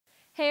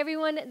Hey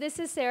everyone, this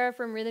is Sarah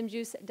from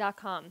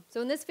Rhythmjuice.com.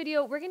 So in this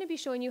video, we're going to be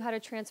showing you how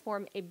to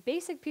transform a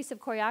basic piece of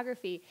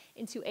choreography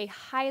into a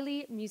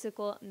highly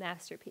musical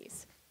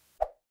masterpiece.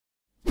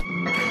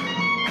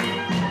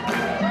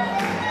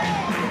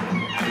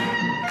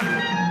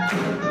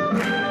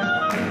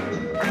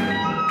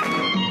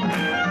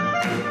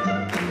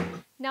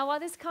 Now,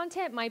 while this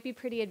content might be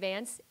pretty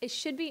advanced, it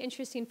should be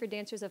interesting for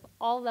dancers of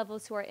all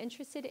levels who are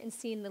interested in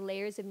seeing the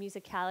layers of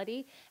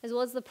musicality, as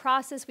well as the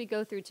process we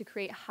go through to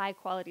create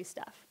high-quality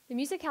stuff. The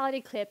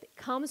musicality clip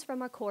comes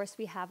from a course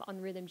we have on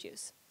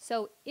Rhythmjuice.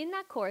 So in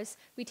that course,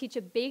 we teach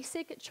a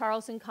basic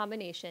Charleston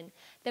combination,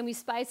 then we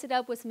spice it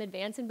up with some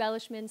advanced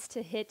embellishments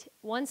to hit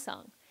one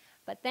song.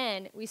 But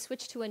then we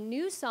switch to a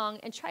new song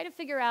and try to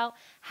figure out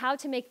how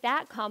to make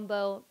that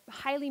combo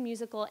highly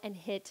musical and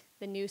hit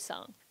the new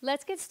song.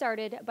 Let's get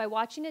started by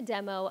watching a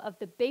demo of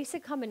the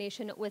basic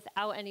combination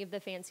without any of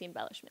the fancy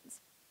embellishments.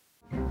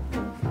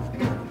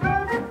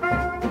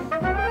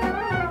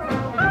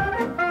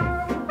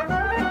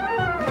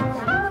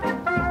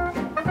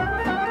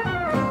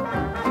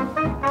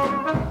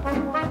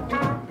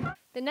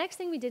 The next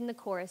thing we did in the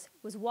course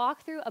was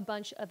walk through a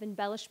bunch of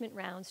embellishment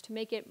rounds to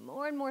make it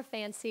more and more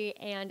fancy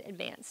and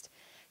advanced.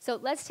 So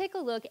let's take a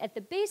look at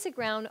the basic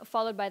round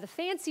followed by the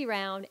fancy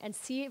round and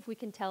see if we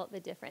can tell the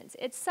difference.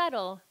 It's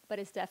subtle, but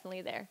it's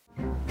definitely there.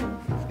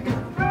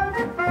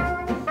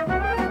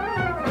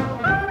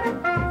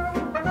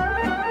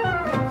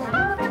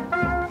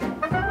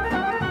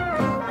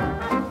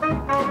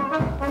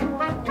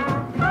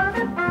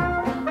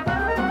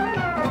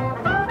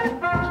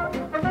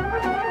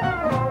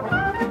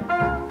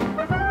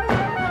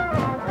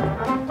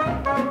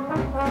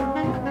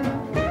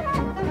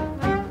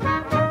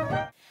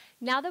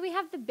 Now that we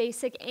have the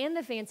basic and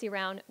the fancy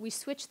round, we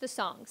switched the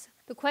songs.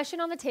 The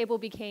question on the table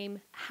became,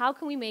 how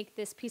can we make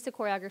this piece of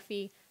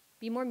choreography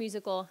be more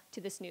musical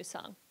to this new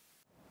song?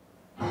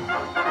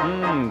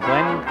 Glenn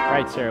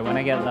Kreitzer, when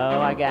I get low,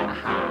 I get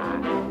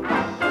high.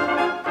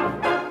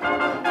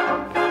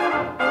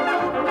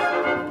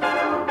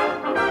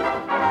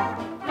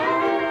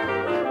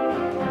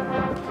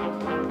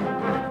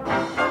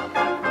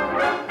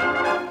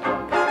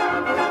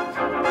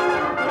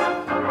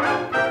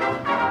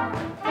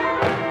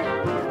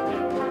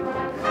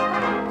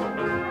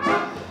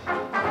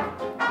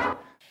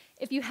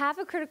 If you have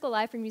a critical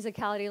eye for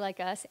musicality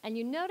like us, and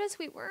you notice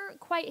we weren't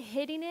quite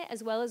hitting it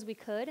as well as we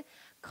could,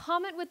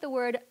 comment with the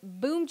word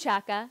boom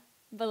chaka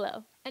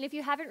below. And if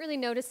you haven't really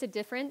noticed a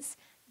difference,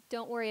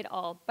 don't worry at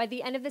all. By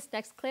the end of this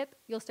next clip,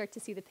 you'll start to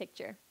see the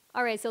picture.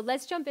 All right, so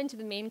let's jump into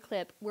the main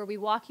clip where we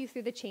walk you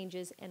through the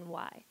changes and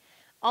why.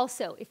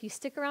 Also, if you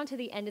stick around to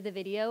the end of the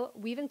video,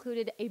 we've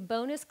included a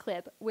bonus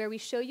clip where we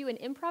show you an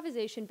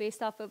improvisation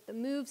based off of the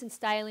moves and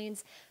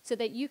stylings so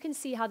that you can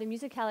see how the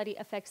musicality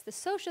affects the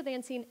social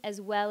dancing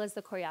as well as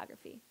the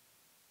choreography.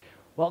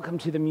 Welcome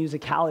to the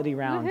musicality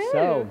round. Woohoo!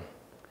 So,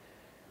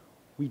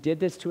 we did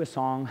this to a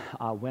song,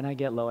 When I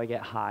Get Low, I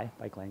Get High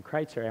by Glenn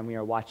Kreitzer, and we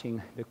are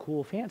watching the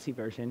cool fancy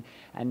version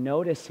and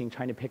noticing,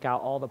 trying to pick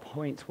out all the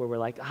points where we're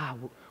like,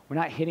 we're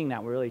not hitting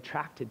that, we're really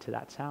attracted to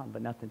that sound,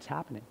 but nothing's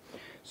happening.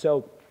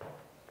 So,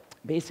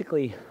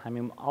 basically,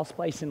 I'll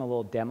splice in a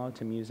little demo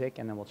to music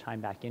and then we'll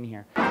chime back in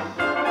here.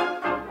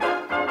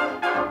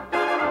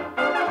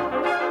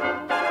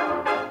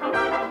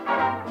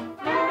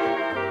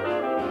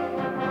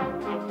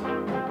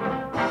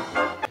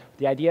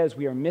 The idea is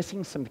we are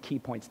missing some key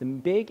points. The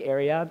big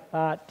area,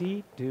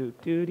 dee doo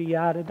doo dee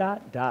ya da da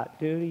da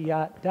doo dee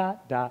ya da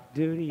da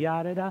doo dee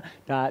ya da da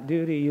da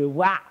doo dee you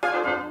wah.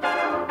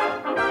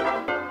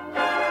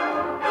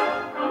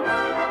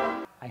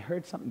 I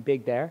heard something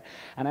big there,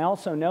 and I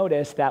also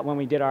noticed that when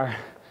we did our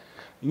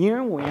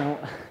there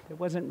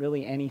wasn't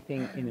really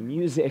anything in the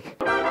music.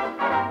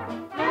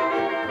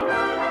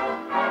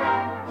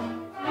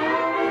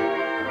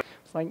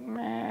 It's like,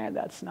 man,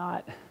 it's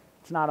not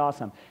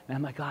awesome. And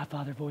I'm like,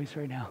 Godfather voice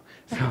right now.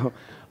 So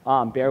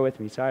bear with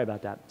me, sorry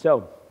about that.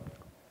 So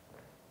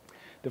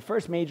the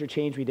first major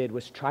change we did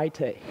was try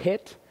to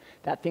hit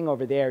that thing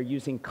over there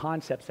using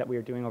concepts that we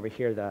were doing over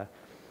here,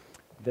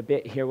 the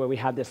bit here where we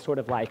had this sort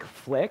of like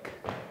flick.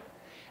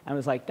 And it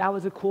was like, that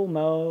was a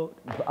cool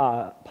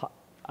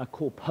a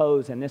cool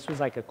pose, and this was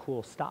like a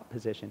cool stop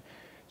position.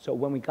 So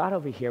when we got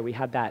over here, we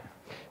had that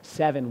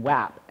 7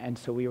 whap, and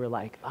so we were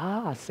like,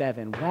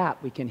 7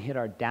 whap, we can hit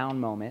our down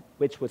moment,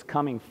 which was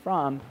coming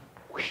from,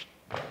 whoosh.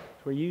 So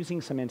we're using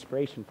some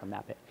inspiration from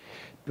that bit.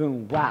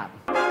 Boom, whap.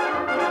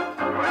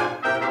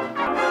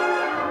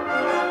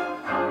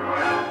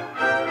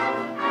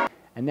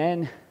 And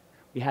then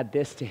we had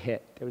this to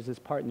hit. There was this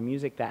part in the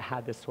music that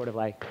had this sort of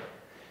like,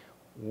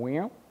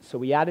 so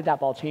we added that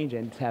ball change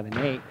in, 7,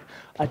 8,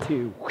 a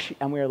 2, whoosh,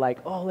 and we were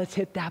like, let's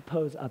hit that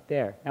pose up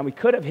there. Now we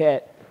could have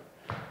hit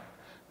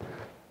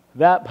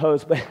that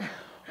pose, but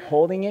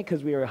holding it,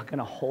 because we were going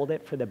to hold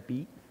it for the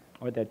beat,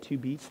 or the 2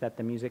 beats that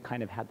the music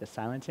kind of had the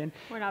silence in.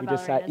 We're not we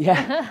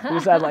ballerinas. we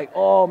decided like,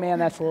 oh man,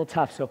 that's a little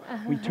tough, so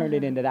we turned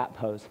it into that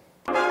pose.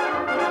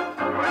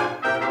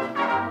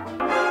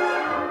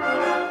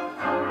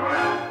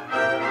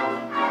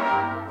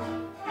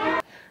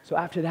 So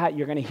after that,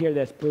 you're going to hear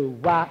this boo,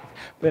 wah,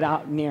 but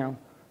out near.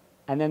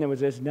 And then there was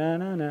this na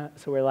na na.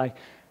 So we're like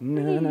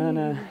na na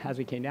na as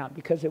we came down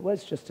because it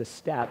was just a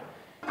step.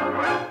 And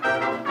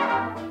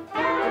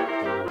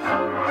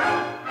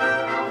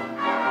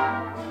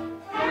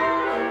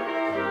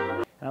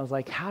I was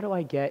like, how do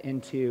I get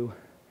into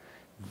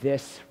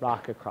this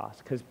rock across?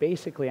 Because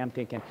basically I'm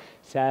thinking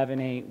 7,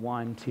 8,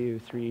 1, 2,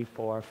 3,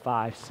 4,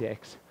 5,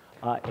 6,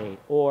 8,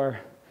 or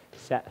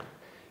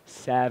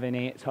 7,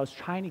 8. So I was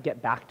trying to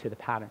get back to the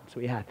pattern. So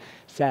we had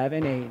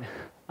 7,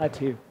 8,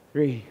 2,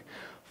 3,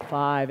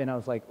 5, and I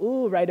was like,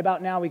 ooh, right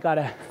about now we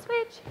gotta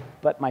switch.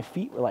 But my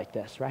feet were like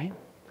this, right?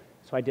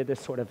 So I did this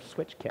sort of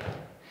switch kick.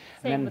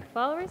 Same with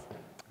followers?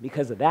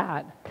 Because of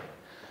that,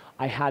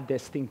 I had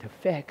this thing to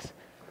fix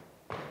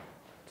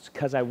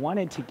because I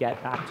wanted to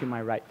get back to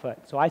my right foot.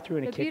 So I threw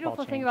in a kickball change. The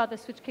beautiful thing about the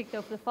switch kick,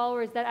 though, for the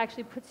followers, that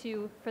actually puts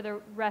you for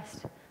the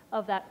rest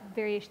of that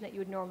variation that you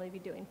would normally be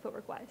doing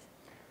footwork-wise.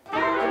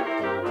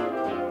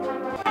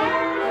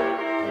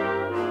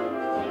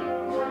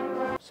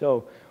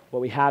 So what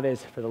we have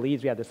is, for the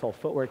leads, we have this whole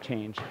footwork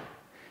change.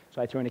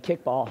 So I threw in a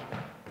kickball,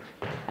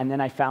 and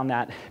then I found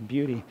that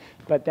beauty.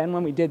 But then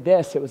when we did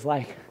this, it was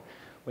like,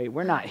 wait,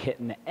 we're not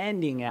hitting the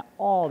ending at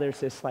all.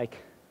 There's this like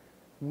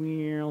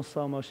real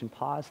slow motion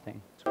pause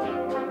thing.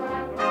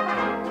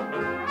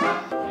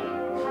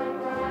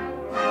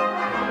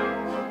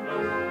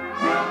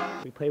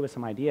 We played with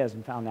some ideas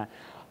and found that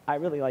I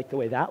really liked the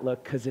way that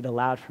looked because it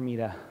allowed for me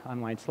to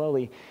unwind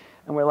slowly.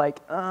 And we're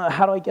like,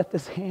 how do I get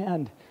this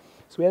hand?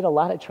 So we had a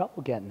lot of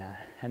trouble getting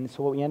that. And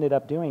so what we ended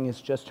up doing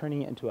is just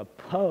turning it into a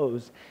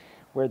pose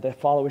where the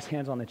follower's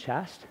hand's on the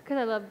chest. Because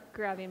I love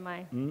grabbing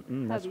my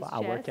That's what I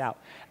chest. work out.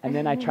 And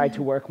then I tried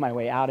to work my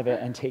way out of it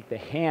and take the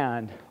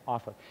hand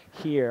off of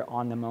here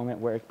on the moment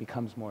where it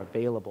becomes more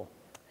available.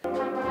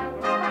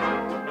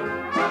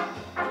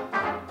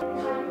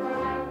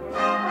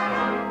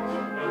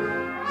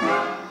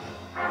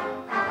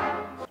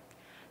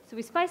 So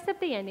we spiced up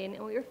the ending,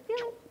 and we were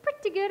feeling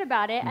pretty good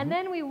about it. And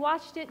then we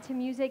watched it to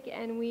music,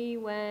 and we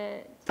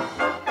went...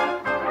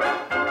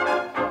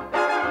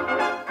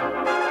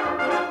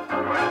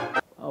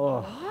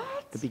 Oh,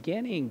 what? The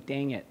beginning,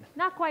 dang it.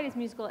 Not quite as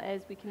musical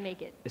as we can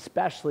make it.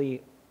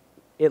 Especially,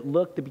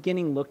 the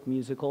beginning looked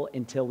musical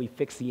until we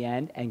fixed the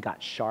end and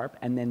got sharp,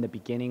 and then the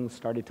beginning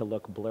started to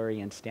look blurry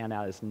and stand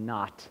out as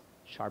not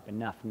sharp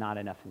enough, not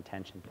enough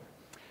intention.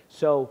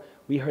 So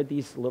we heard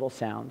these little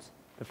sounds.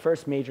 The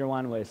first major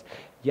one was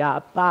ya,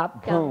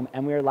 bop, boom,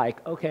 and we were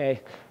like,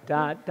 okay,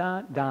 da,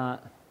 da, da.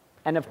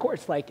 And of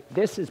course, like,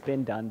 this has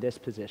been done, this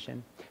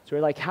position. So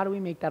we're like, how do we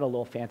make that a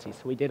little fancy? So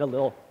we did a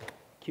little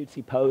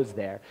cutesy pose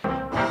there,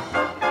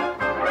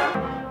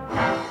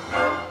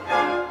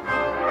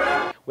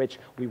 which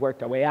we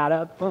worked our way out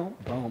of. Boom,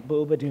 boom,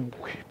 booba, doom,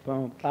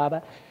 boom,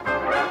 baba.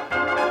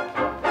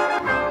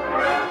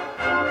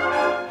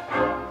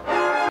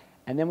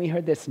 And then we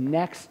heard this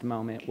next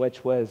moment,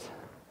 which was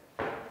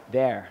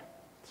there.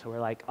 So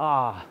we're like,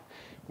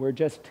 we're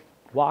just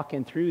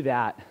walking through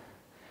that,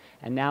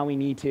 and now we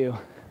need to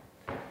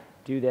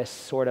do this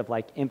sort of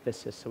like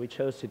emphasis. So we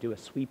chose to do a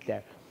sweep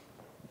there,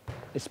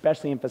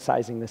 especially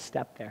emphasizing the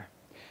step there.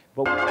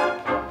 But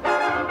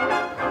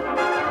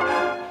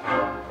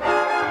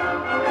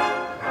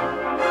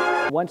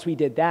once we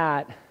did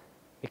that,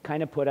 it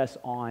kind of put us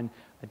on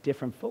a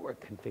different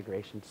footwork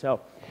configuration. So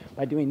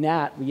by doing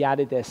that, we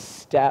added this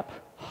step,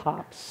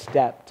 hop,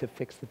 step to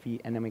fix the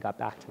feet, and then we got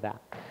back to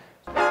that.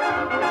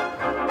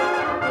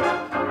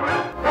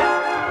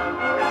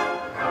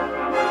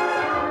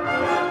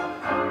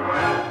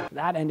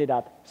 That ended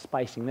up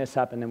spicing this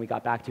up, and then we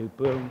got back to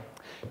boom,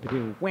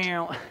 boom,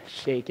 wow,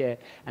 shake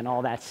it, and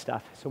all that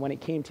stuff. So when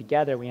it came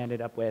together, we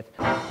ended up with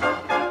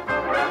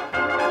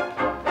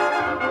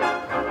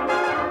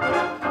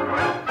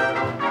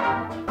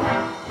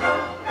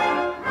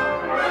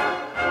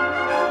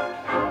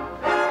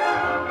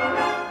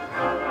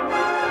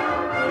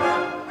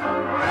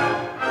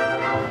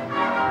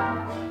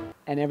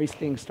and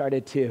everything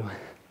started to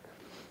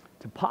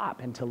pop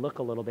and to look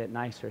a little bit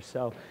nicer.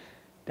 So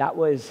that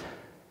was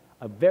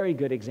a very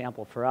good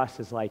example for us,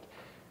 is like,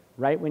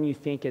 right when you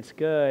think it's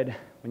good,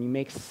 when you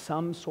make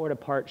some sort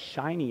of part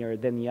shinier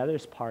than the other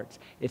parts,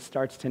 it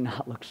starts to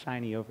not look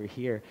shiny over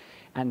here.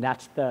 And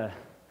that's the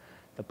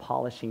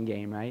polishing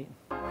game, right?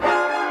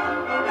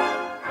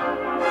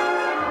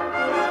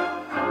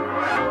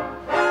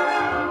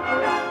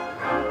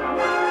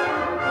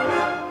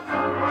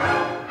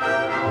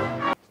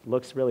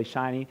 Looks really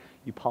shiny,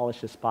 you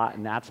polish a spot,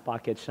 and that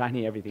spot gets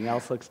shiny, everything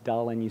else looks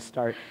dull, and you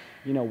start,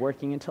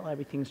 working until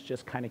everything's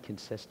just kind of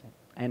consistent.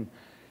 And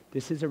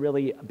this is a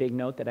really big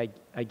note that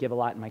I give a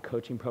lot in my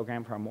coaching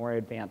program for our more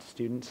advanced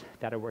students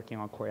that are working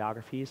on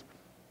choreographies,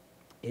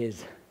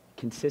 is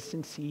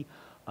consistency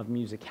of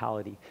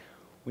musicality.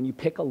 When you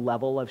pick a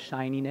level of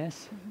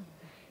shininess,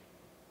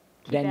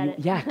 keep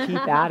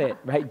at it,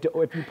 right?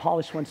 Or if you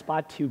polish one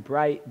spot too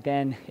bright,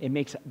 then it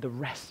makes the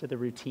rest of the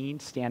routine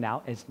stand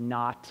out as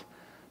not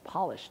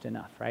polished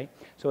enough, right?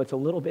 So it's a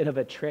little bit of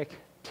a trick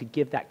to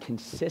give that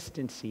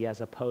consistency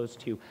as opposed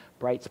to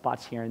bright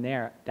spots here and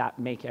there that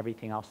make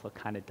everything else look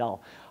kind of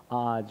dull.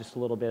 Just a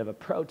little bit of a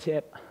pro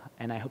tip,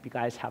 and I hope you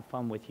guys have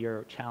fun with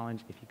your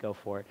challenge if you go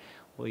for it.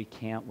 We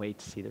can't wait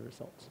to see the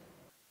results.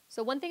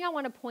 So one thing I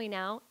want to point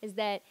out is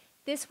that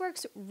this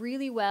works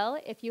really well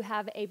if you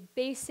have a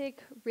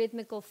basic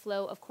rhythmical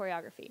flow of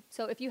choreography.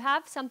 So if you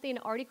have something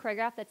already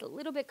choreographed that's a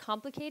little bit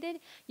complicated,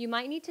 you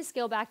might need to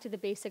scale back to the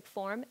basic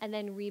form and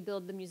then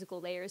rebuild the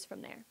musical layers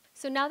from there.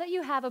 So now that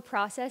you have a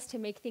process to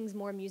make things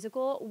more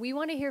musical, we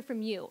want to hear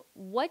from you.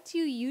 What do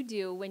you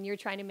do when you're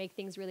trying to make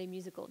things really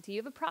musical? Do you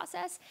have a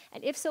process?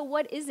 And if so,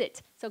 what is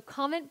it? So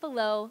comment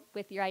below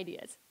with your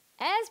ideas.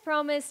 As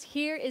promised,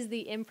 here is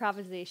the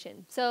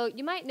improvisation. So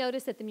you might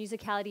notice that the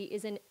musicality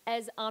isn't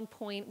as on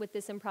point with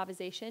this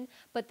improvisation,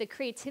 but the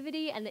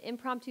creativity and the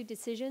impromptu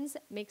decisions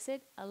makes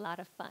it a lot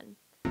of fun.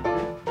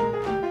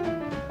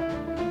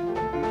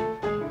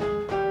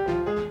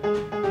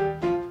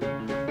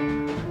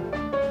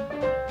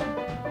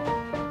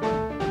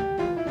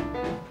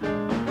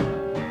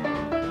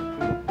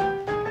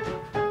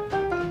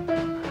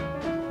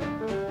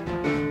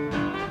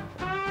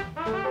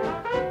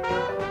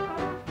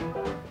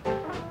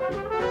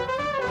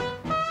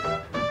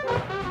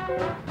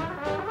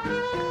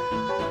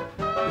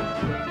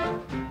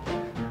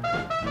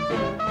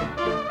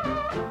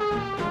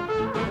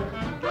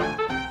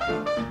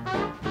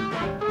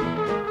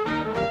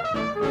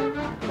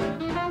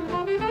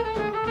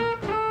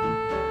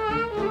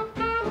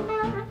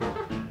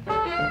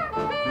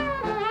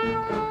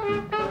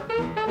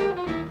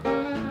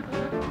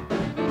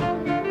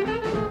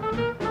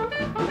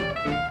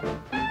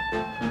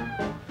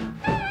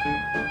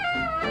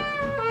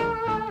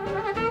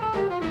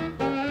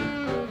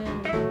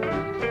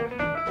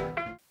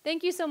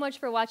 Thank you so much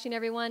for watching,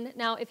 everyone.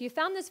 Now, if you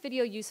found this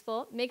video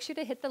useful, make sure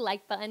to hit the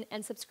like button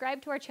and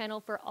subscribe to our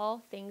channel for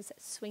all things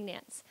swing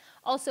dance.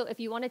 Also, if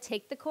you want to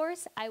take the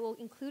course, I will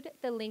include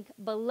the link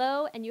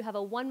below, and you have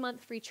a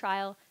 1-month free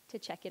trial to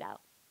check it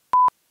out.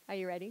 Are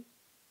you ready?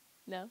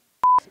 No?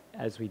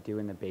 As we do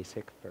in the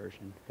basic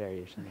variation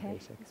of the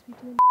basic. As we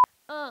do.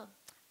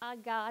 I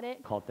got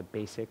it. Call it the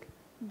basic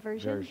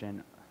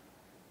Version?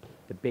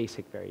 the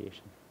basic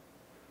variation.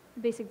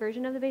 The basic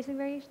version of the basic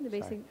variation? The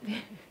basic.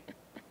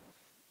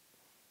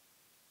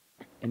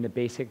 In the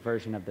basic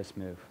version of this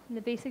move. In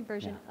the basic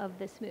version of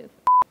this move.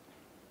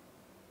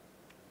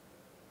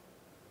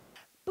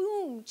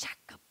 Boom,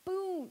 chaka,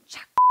 boom,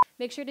 chaka.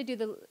 Make sure to do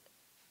the